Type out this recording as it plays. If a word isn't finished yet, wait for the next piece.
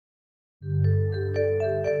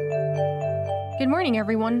Good morning,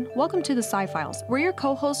 everyone. Welcome to the Sci-Files. We're your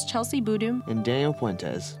co-hosts, Chelsea Boudou and Daniel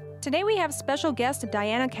Puentes. Today we have special guest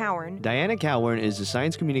Dianna Cowern. Dianna Cowern is a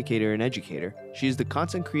science communicator and educator. She is the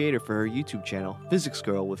content creator for her YouTube channel, Physics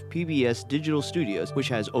Girl, with PBS Digital Studios, which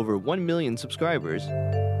has over 1 million subscribers.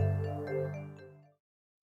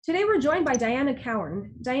 Today we're joined by Dianna Cowern.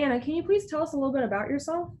 Dianna, can you please tell us a little bit about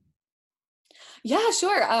yourself? Yeah,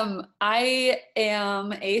 sure. I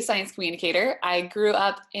am a science communicator. I grew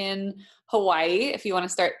up in Hawaii, if you want to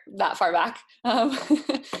start that far back.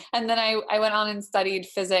 And then I went on and studied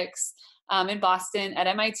physics in Boston at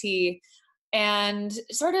MIT and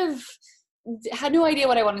sort of had no idea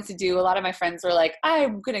what I wanted to do. A lot of my friends were like,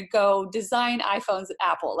 I'm going to go design iPhones at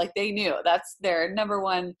Apple. Like they knew that's their number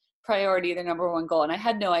one priority, their number one goal. And I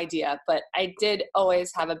had no idea, but I did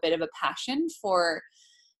always have a bit of a passion for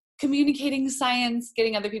communicating science,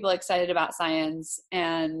 getting other people excited about science.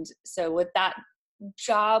 And so with that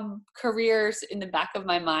job careers in the back of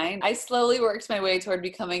my mind, I slowly worked my way toward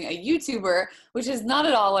becoming a YouTuber, which is not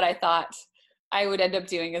at all what I thought I would end up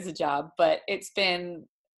doing as a job. But it's been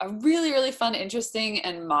a really, really fun, interesting,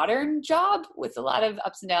 and modern job with a lot of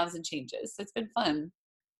ups and downs and changes. So it's been fun.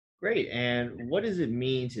 Great. And what does it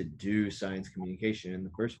mean to do science communication in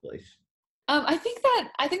the first place? I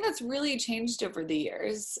think that's really changed over the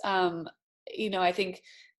years. I think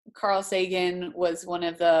Carl Sagan was one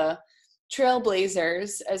of the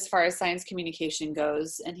trailblazers as far as science communication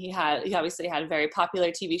goes, and he obviously had a very popular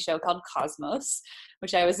TV show called Cosmos,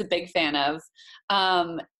 which I was a big fan of,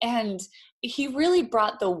 and he really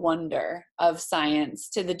brought the wonder of science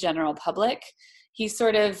to the general public. He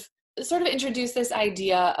sort of introduced this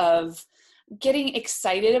idea of getting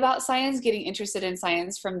excited about science, getting interested in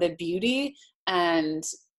science from the beauty and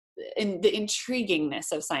in the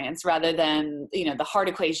intriguingness of science rather than, the hard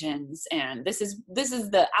equations and this is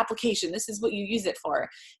the application, this is what you use it for.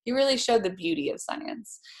 He really showed the beauty of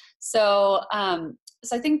science. So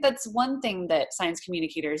I think that's one thing that science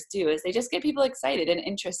communicators do is they just get people excited and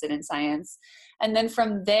interested in science. And then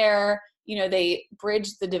from there, they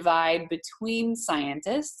bridge the divide between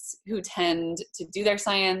scientists who tend to do their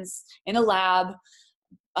science in a lab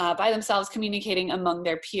by themselves, communicating among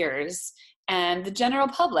their peers, and the general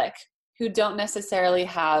public who don't necessarily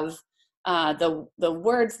have the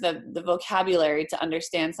words, the vocabulary to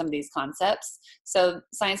understand some of these concepts. So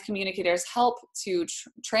science communicators help to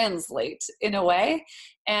translate in a way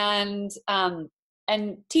and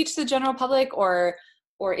teach the general public or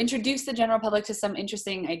introduce the general public to some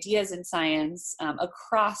interesting ideas in science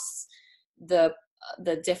across the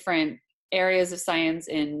different areas of science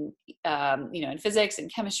in physics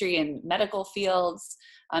and chemistry and medical fields,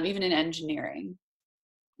 even in engineering.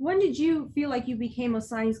 When did you feel like you became a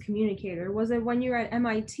science communicator? Was it when you were at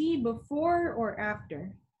MIT, before or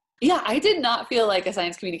after? Yeah, I did not feel like a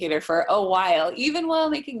science communicator for a while, even while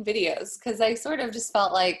making videos, because I sort of just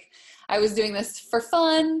felt like I was doing this for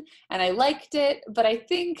fun and I liked it. But I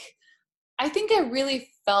think I really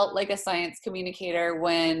felt like a science communicator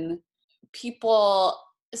when people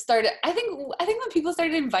started, I think when people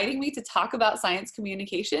started inviting me to talk about science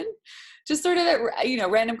communication, just sort of at,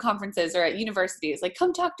 random conferences or at universities, like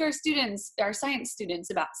come talk to our science students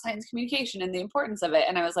about science communication and the importance of it.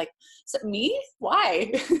 And I was like, so me? Why?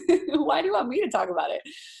 Why do you want me to talk about it?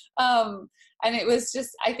 And it was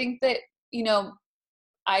just, I think that,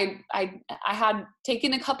 I had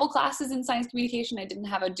taken a couple classes in science communication. I didn't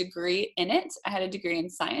have a degree in it. I had a degree in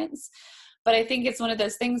science. But I think it's one of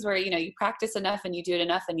those things where, you practice enough and you do it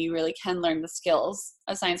enough and you really can learn the skills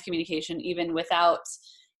of science communication, even without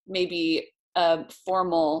maybe a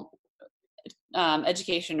formal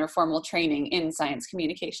education or formal training in science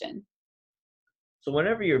communication. So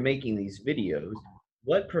whenever you're making these videos,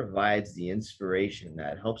 what provides the inspiration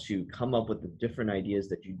that helps you come up with the different ideas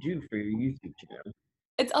that you do for your YouTube channel?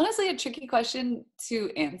 It's honestly a tricky question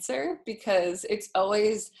to answer because it's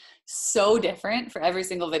always so different for every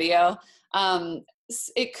single video.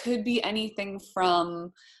 It could be anything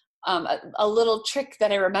from a little trick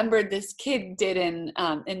that I remembered this kid did in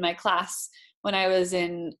my class when I was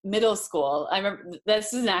in middle school. I remember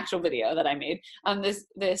this is an actual video that I made.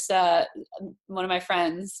 This one of my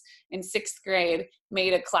friends in 6th grade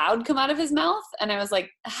made a cloud come out of his mouth, and I was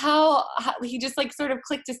like, how he just like sort of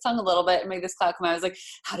clicked his tongue a little bit and made this cloud come out. I was like,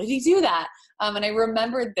 how did he do that? And I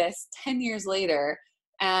remembered this 10 years later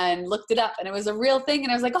and looked it up, and it was a real thing.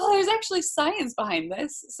 And I was like, oh, there's actually science behind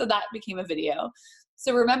this. So that became a video.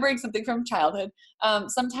 So remembering something from childhood.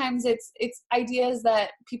 Sometimes it's ideas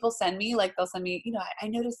that people send me, like they'll send me, I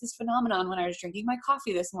noticed this phenomenon when I was drinking my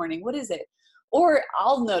coffee this morning. What is it? Or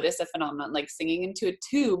I'll notice a phenomenon like singing into a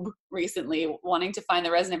tube recently, wanting to find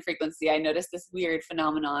the resonant frequency. I noticed this weird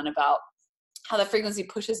phenomenon about how the frequency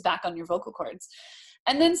pushes back on your vocal cords.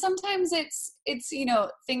 And then sometimes it's,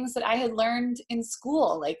 things that I had learned in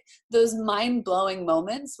school, like those mind-blowing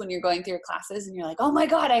moments when you're going through your classes and you're like, oh my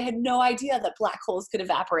God, I had no idea that black holes could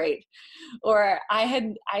evaporate. Or I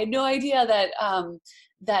had no idea that,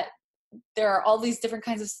 that there are all these different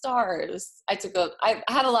kinds of stars. I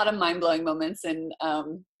had a lot of mind-blowing moments in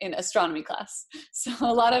astronomy class. So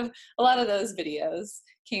a lot of those videos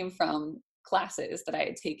came from classes that I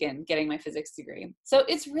had taken getting my physics degree. So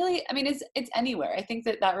it's really, it's anywhere. I think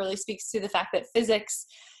that really speaks to the fact that physics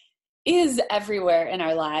is everywhere in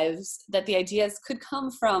our lives, that the ideas could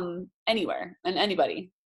come from anywhere and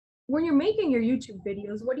anybody. When you're making your YouTube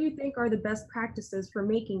videos, what do you think are the best practices for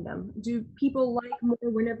making them? Do people like more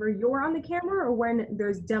whenever you're on the camera or when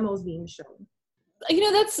there's demos being shown?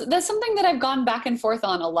 That's something that I've gone back and forth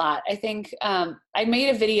on a lot. I think I made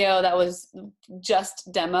a video that was just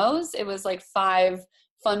demos. It was like 5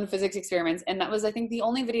 fun physics experiments. And that was, I think, the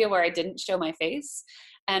only video where I didn't show my face.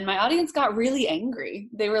 And my audience got really angry.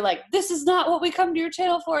 They were like, this is not what we come to your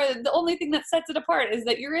channel for. The only thing that sets it apart is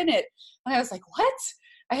that you're in it. And I was like, what?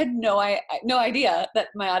 I had no idea that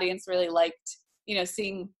my audience really liked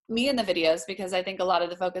seeing me in the videos, because I think a lot of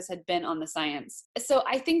the focus had been on the science. So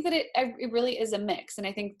I think that it really is a mix. And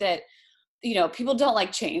I think that, people don't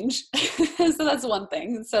like change. So that's one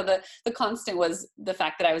thing. So the constant was the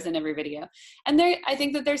fact that I was in every video. And I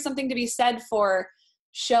think that there's something to be said for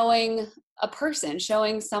showing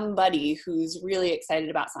somebody who's really excited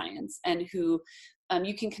about science and who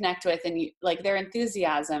you can connect with, and their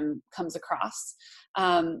enthusiasm comes across.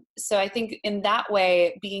 So I think in that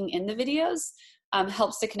way, being in the videos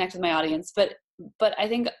helps to connect with my audience. But I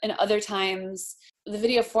think in other times, the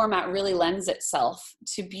video format really lends itself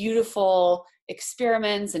to beautiful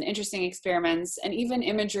experiments and interesting experiments, and even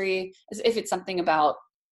imagery, as if it's something about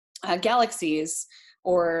galaxies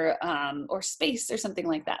or space or something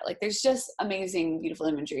like that. Like there's just amazing, beautiful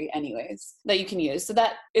imagery anyways that you can use. So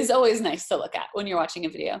that is always nice to look at when you're watching a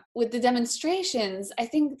video. With the demonstrations, I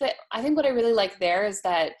think what I really like there is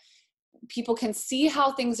that people can see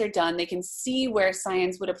how things are done. They can see where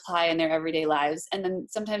science would apply in their everyday lives. And then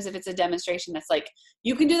sometimes if it's a demonstration that's like,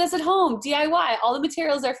 you can do this at home, DIY, all the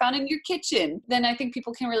materials are found in your kitchen, then I think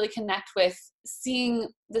people can really connect with seeing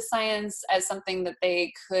the science as something that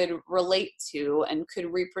they could relate to and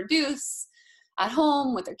could reproduce at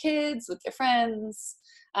home with their kids, with their friends.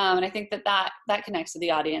 And I think that connects to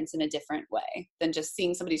the audience in a different way than just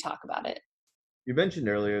seeing somebody talk about it. You mentioned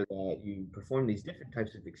earlier that you perform these different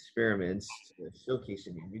types of experiments to showcase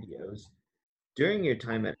in your videos. During your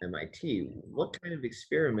time at MIT, what kind of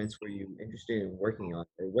experiments were you interested in working on,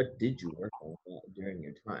 or what did you work on during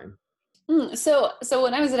your time? So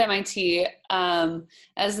when I was at MIT,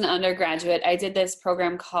 as an undergraduate, I did this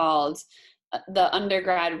program called the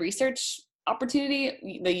Undergrad Research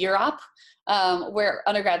Opportunity, the UROP, where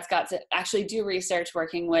undergrads got to actually do research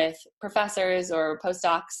working with professors or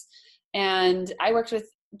postdocs. And I worked with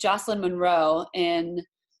Jocelyn Monroe in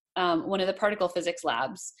one of the particle physics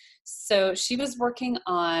labs. So she was working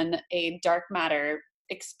on a dark matter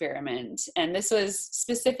experiment. And this was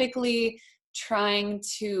specifically trying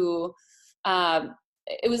to,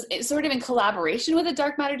 it's sort of in collaboration with a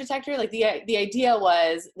dark matter detector. Like the idea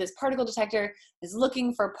was this particle detector is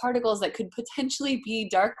looking for particles that could potentially be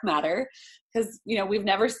dark matter, because, we've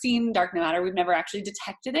never seen dark matter. We've never actually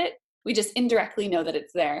detected it. We just indirectly know that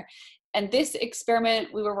it's there. And this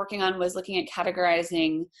experiment we were working on was looking at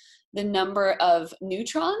categorizing the number of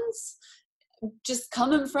neutrons just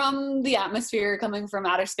coming from the atmosphere, coming from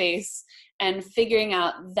outer space, and figuring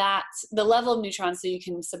out that the level of neutrons, so you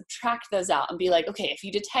can subtract those out and be like, okay, if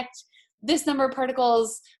you detect this number of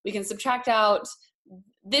particles, we can subtract out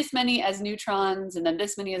this many as neutrons and then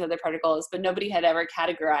this many as other particles. But nobody had ever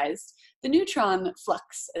categorized the neutron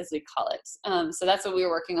flux, as we call it. So that's what we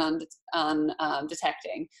were working on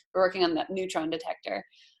detecting. We're working on that neutron detector.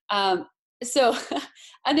 So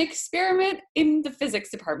an experiment in the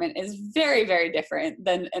physics department is very, very different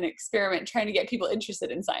than an experiment trying to get people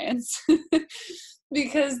interested in science.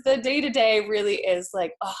 Because the day-to-day really is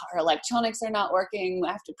like, oh, our electronics are not working.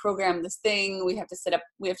 I have to program this thing. We have to set up,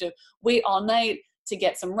 we have to wait all night to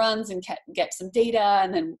get some runs and get some data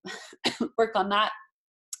and then work on that.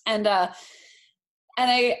 And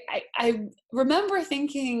I remember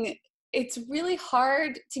thinking it's really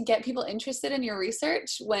hard to get people interested in your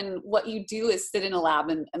research when what you do is sit in a lab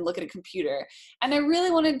and look at a computer. And I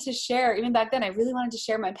really wanted to share, even back then, I really wanted to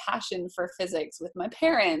share my passion for physics with my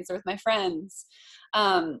parents or with my friends.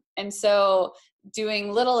 And so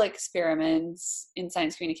doing little experiments in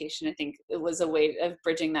science communication, I think it was a way of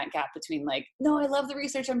bridging that gap between like, no, I love the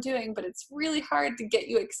research I'm doing, but it's really hard to get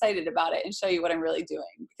you excited about it and show you what I'm really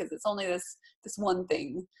doing, because it's only this one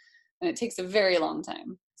thing, and it takes a very long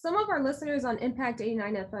time. Some of our listeners on Impact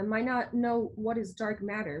 89 FM might not know what is dark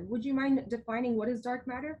matter. Would you mind defining what is dark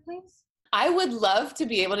matter, please? I would love to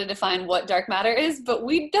be able to define what dark matter is, but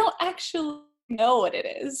we don't actually know what it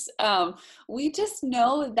is. We just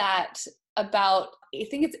know that about, I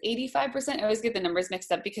think it's 85%, I always get the numbers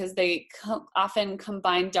mixed up because they often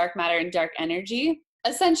combine dark matter and dark energy.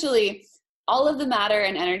 Essentially, all of the matter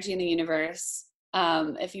and energy in the universe,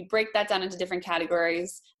 if you break that down into different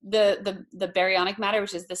categories, the baryonic matter,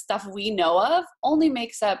 which is the stuff we know of, only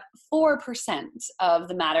makes up 4% of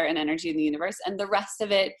the matter and energy in the universe. And the rest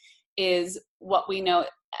of it is what we know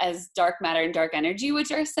as dark matter and dark energy, which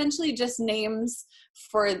are essentially just names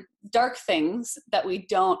for dark things that we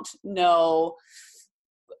don't know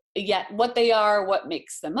yet what they are, what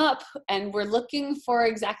makes them up, and we're looking for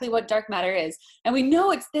exactly what dark matter is. And we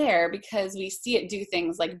know it's there because we see it do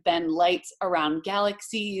things like bend light around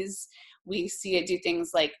galaxies. We see it do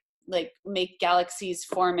things like make galaxies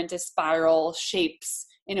form into spiral shapes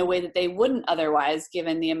in a way that they wouldn't otherwise,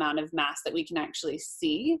 given the amount of mass that we can actually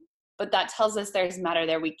see. But that tells us there's matter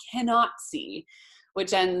there we cannot see,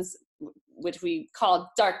 which we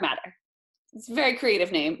call dark matter. It's a very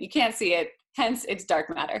creative name. You can't see it, hence it's dark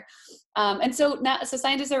matter. And so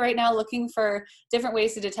scientists are right now looking for different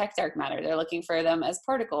ways to detect dark matter. They're looking for them as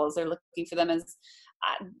particles. They're looking for them as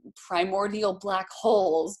primordial black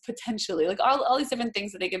holes, potentially, like all these different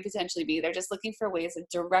things that they could potentially be. They're just looking for ways of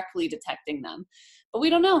directly detecting them. But we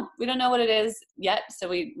don't know. We don't know what it is yet, so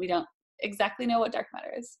we don't exactly know what dark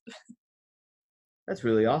matter is. That's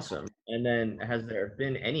really awesome. And then has there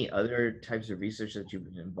been any other types of research that you've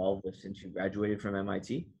been involved with since you graduated from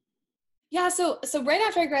MIT? Yeah, so right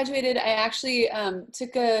after I graduated, I actually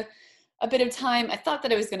took a bit of time. I thought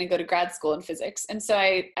that I was going to go to grad school in physics. And so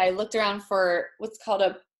I looked around for what's called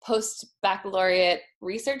a post-baccalaureate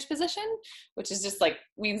research position, which is just like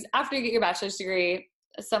means after you get your bachelor's degree,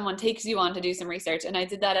 someone takes you on to do some research. And I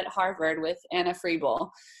did that at Harvard with Anna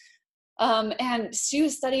Friebel. And she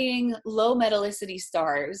was studying low metallicity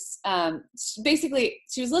stars. Basically,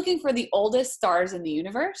 she was looking for the oldest stars in the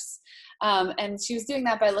universe. And she was doing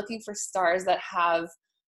that by looking for stars that have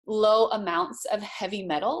low amounts of heavy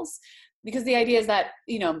metals, because the idea is that,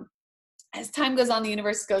 as time goes on, the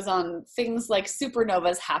universe goes on, things like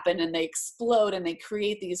supernovas happen and they explode and they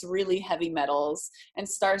create these really heavy metals, and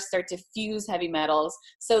stars start to fuse heavy metals.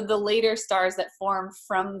 So the later stars that form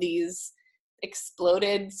from these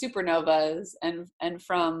exploded supernovas and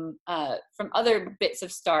from other bits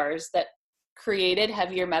of stars that created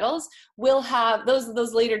heavier metals will have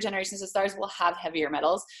those later generations of stars will have heavier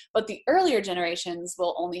metals, but the earlier generations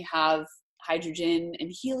will only have hydrogen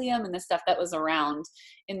and helium and the stuff that was around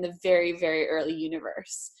in the very, very early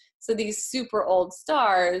universe. So these super old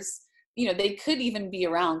stars, they could even be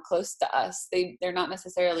around close to us. They're not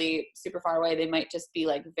necessarily super far away. They might just be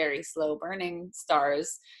like very slow burning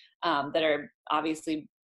stars that are obviously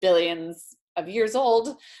billions of years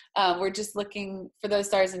old. We're just looking for those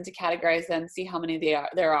stars and to categorize them, see how many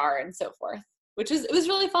there are, and so forth. It was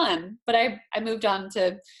really fun. But I moved on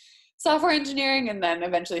to software engineering and then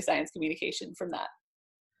eventually science communication from that.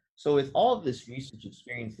 So with all of this research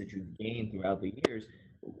experience that you've gained throughout the years,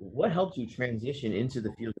 what helped you transition into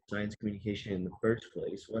the field of science communication in the first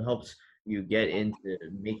place? What helps you get into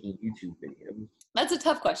making YouTube videos? That's a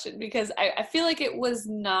tough question because I feel like it was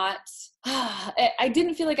not, I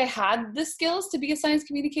didn't feel like I had the skills to be a science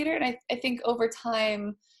communicator. And I think over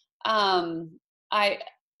time, I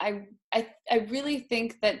really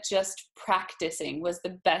think that just practicing was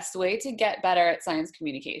the best way to get better at science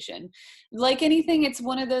communication. Like anything, it's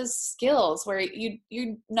one of those skills where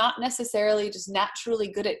you're not necessarily just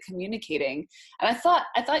naturally good at communicating. And I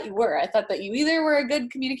thought you were. I thought that you either were a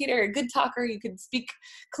good communicator or a good talker, you could speak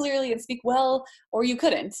clearly and speak well, or you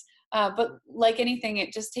couldn't. But like anything,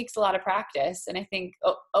 it just takes a lot of practice. And I think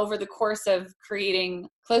over the course of creating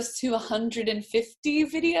close to 150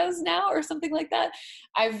 videos now or something like that,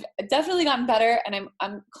 I've definitely gotten better. And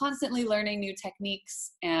I'm constantly learning new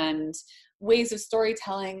techniques and ways of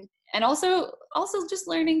storytelling. And also just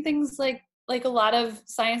learning things like like a lot of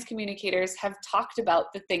science communicators have talked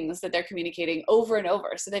about the things that they're communicating over and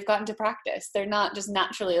over. So they've gotten to practice. They're not just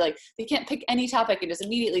naturally like, they can't pick any topic and just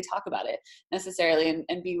immediately talk about it necessarily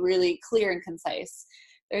and be really clear and concise.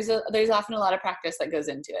 There's often a lot of practice that goes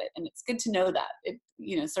into it. And it's good to know that. It,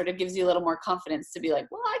 you know, sort of gives you a little more confidence to be like,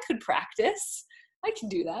 well, I could practice. I can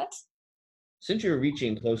do that. Since you're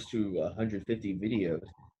reaching close to 150 videos,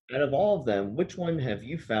 out of all of them, which one have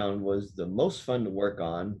you found was the most fun to work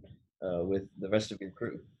on with the rest of your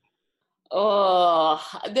crew? Oh,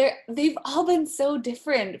 they've all been so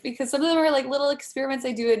different because some of them are like little experiments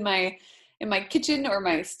I do in my kitchen or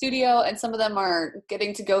my studio, and some of them are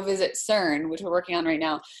getting to go visit CERN, which we're working on right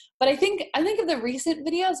now. But I think of the recent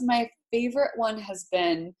videos, my favorite one has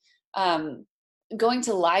been going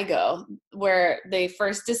to LIGO, where they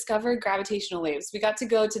first discovered gravitational waves. We got to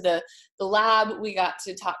go to the lab. We got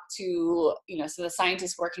to talk to, so the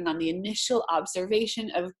scientists working on the initial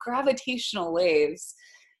observation of gravitational waves.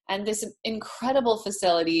 And this incredible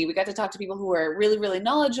facility, we got to talk to people who were really, really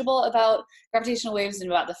knowledgeable about gravitational waves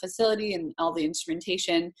and about the facility and all the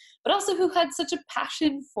instrumentation, but also who had such a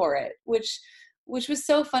passion for it, which was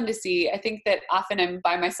so fun to see. I think that often I'm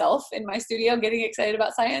by myself in my studio getting excited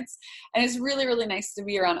about science, and it's really, really nice to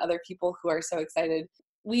be around other people who are so excited.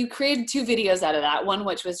 We created 2 videos out of that, one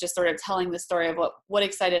which was just sort of telling the story of what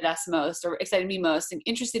excited us most, or excited me most and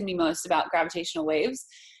interested me most about gravitational waves.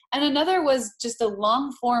 And another was just a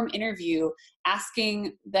long form interview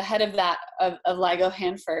asking the head of LIGO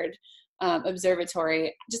Hanford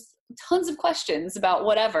Observatory just tons of questions about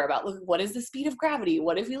about what is the speed of gravity?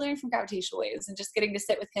 What have we learned from gravitational waves? And just getting to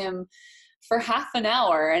sit with him for half an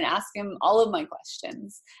hour and ask him all of my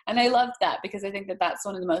questions. And I loved that because I think that that's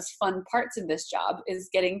one of the most fun parts of this job, is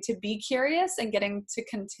getting to be curious and getting to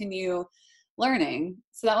continue learning.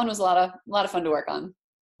 So that one was a lot of fun to work on.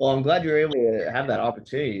 Well, I'm glad you were able to have that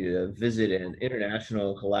opportunity to visit an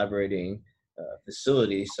international collaborating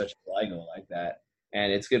facility such as LIGO like that.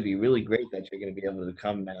 And it's going to be really great that you're going to be able to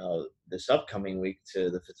come now this upcoming week to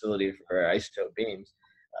the facility for isotope beams.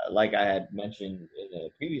 Like I had mentioned in a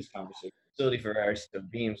previous conversation, facility for isotope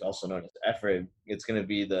beams, also known as EFRIB, it's going to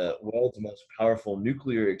be the world's most powerful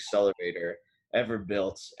nuclear accelerator ever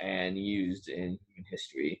built and used in human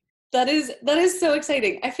history. That is so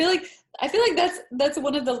exciting. I feel like that's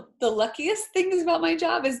one of the luckiest things about my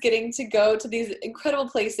job, is getting to go to these incredible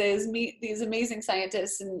places, meet these amazing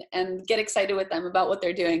scientists, and get excited with them about what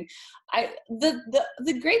they're doing.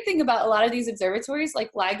 The great thing about a lot of these observatories like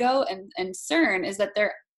LIGO and CERN is that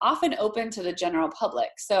they're often open to the general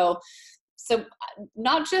public. So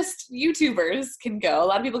not just YouTubers can go. A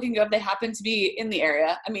lot of people can go if they happen to be in the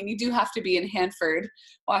area. I mean, you do have to be in Hanford,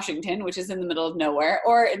 Washington, which is in the middle of nowhere,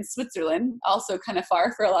 or in Switzerland, also kind of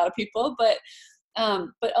far for a lot of people. But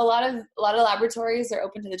a lot of laboratories are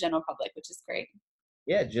open to the general public, which is great.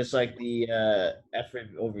 Yeah, just like the effort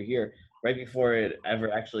over here, right before it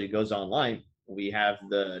ever actually goes online, we have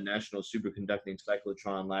the National Superconducting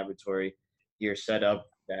Cyclotron Laboratory here set up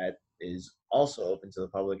that is also open to the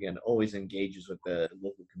public and always engages with the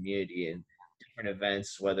local community in different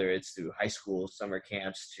events, whether it's through high school, summer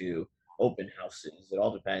camps, to open houses. It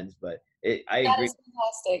all depends, but I agree. That is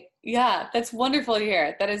fantastic. Yeah, that's wonderful to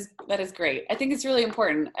hear. That is great. I think it's really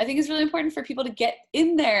important. I think it's really important for people to get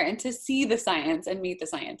in there and to see the science and meet the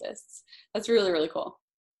scientists. That's really, really cool.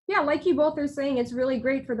 Yeah, like you both are saying, it's really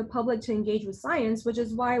great for the public to engage with science, which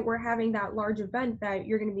is why we're having that large event that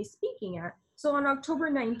you're going to be speaking at. So on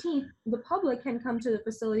October 19th, the public can come to the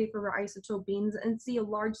facility for isotope beams and see a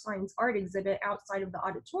large science art exhibit outside of the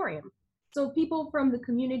auditorium. So people from the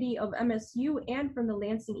community of MSU and from the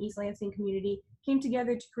Lansing, East Lansing community came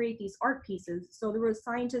together to create these art pieces. So there were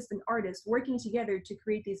scientists and artists working together to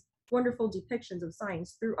create these wonderful depictions of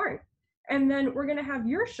science through art. And then we're going to have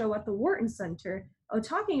your show at the Wharton Center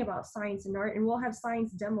talking about science and art, and we'll have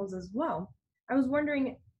science demos as well. I was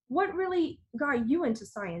wondering, what really got you into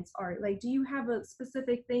science art? Like, do you have a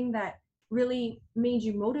specific thing that really made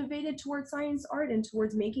you motivated towards science art and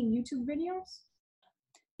towards making YouTube videos?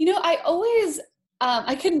 I always,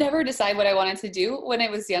 I could never decide what I wanted to do when I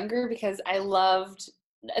was younger, because I loved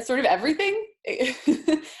sort of everything.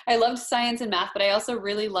 I loved science and math, but I also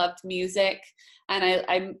really loved music.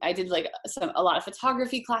 And I did like a lot of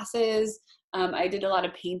photography classes. I did a lot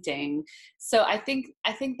of painting. So I think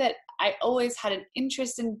that I always had an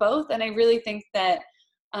interest in both. And I really think that,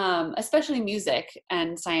 especially music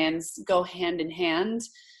and science go hand in hand.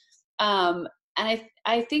 And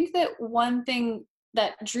I think that one thing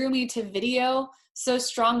that drew me to video so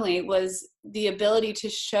strongly was the ability to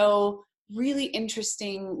show really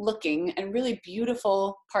interesting looking and really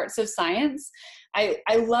beautiful parts of science. I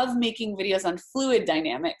love making videos on fluid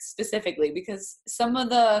dynamics specifically because some of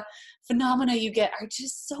the phenomena you get are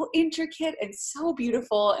just so intricate and so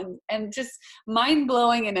beautiful and just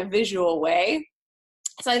mind-blowing in a visual way.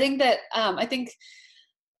 So I think that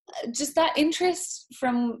just that interest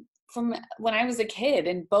from when I was a kid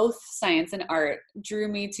in both science and art drew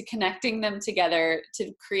me to connecting them together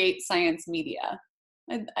to create science media.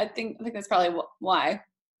 I think that's probably why.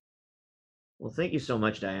 Well, thank you so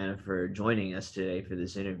much, Dianna, for joining us today for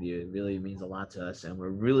this interview. It really means a lot to us, and we're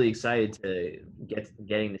really excited to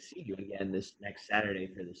getting to see you again this next Saturday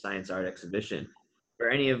for the Science Art Exhibition. For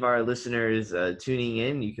any of our listeners tuning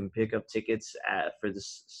in, you can pick up tickets for the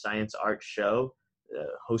Science Art Show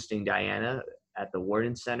hosting Dianna at the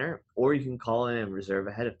Warden Center, or you can call in and reserve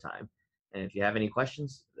ahead of time. And if you have any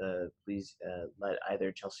questions, please let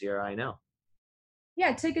either Chelsea or I know.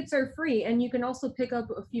 Yeah, tickets are free, and you can also pick up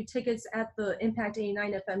a few tickets at the Impact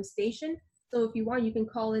 89 FM station. So if you want, you can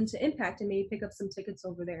call into Impact and maybe pick up some tickets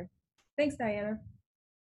over there. Thanks, Dianna.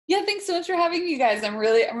 Yeah, thanks so much for having me, guys. I'm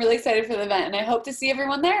really excited for the event, and I hope to see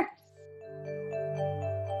everyone there.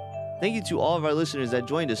 Thank you to all of our listeners that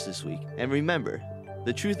joined us this week. And remember,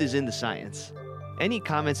 the truth is in the science. Any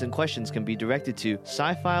comments and questions can be directed to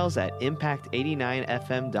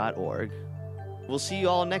scifiles@impact89fm.org. We'll see you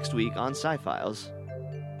all next week on Sci-Files.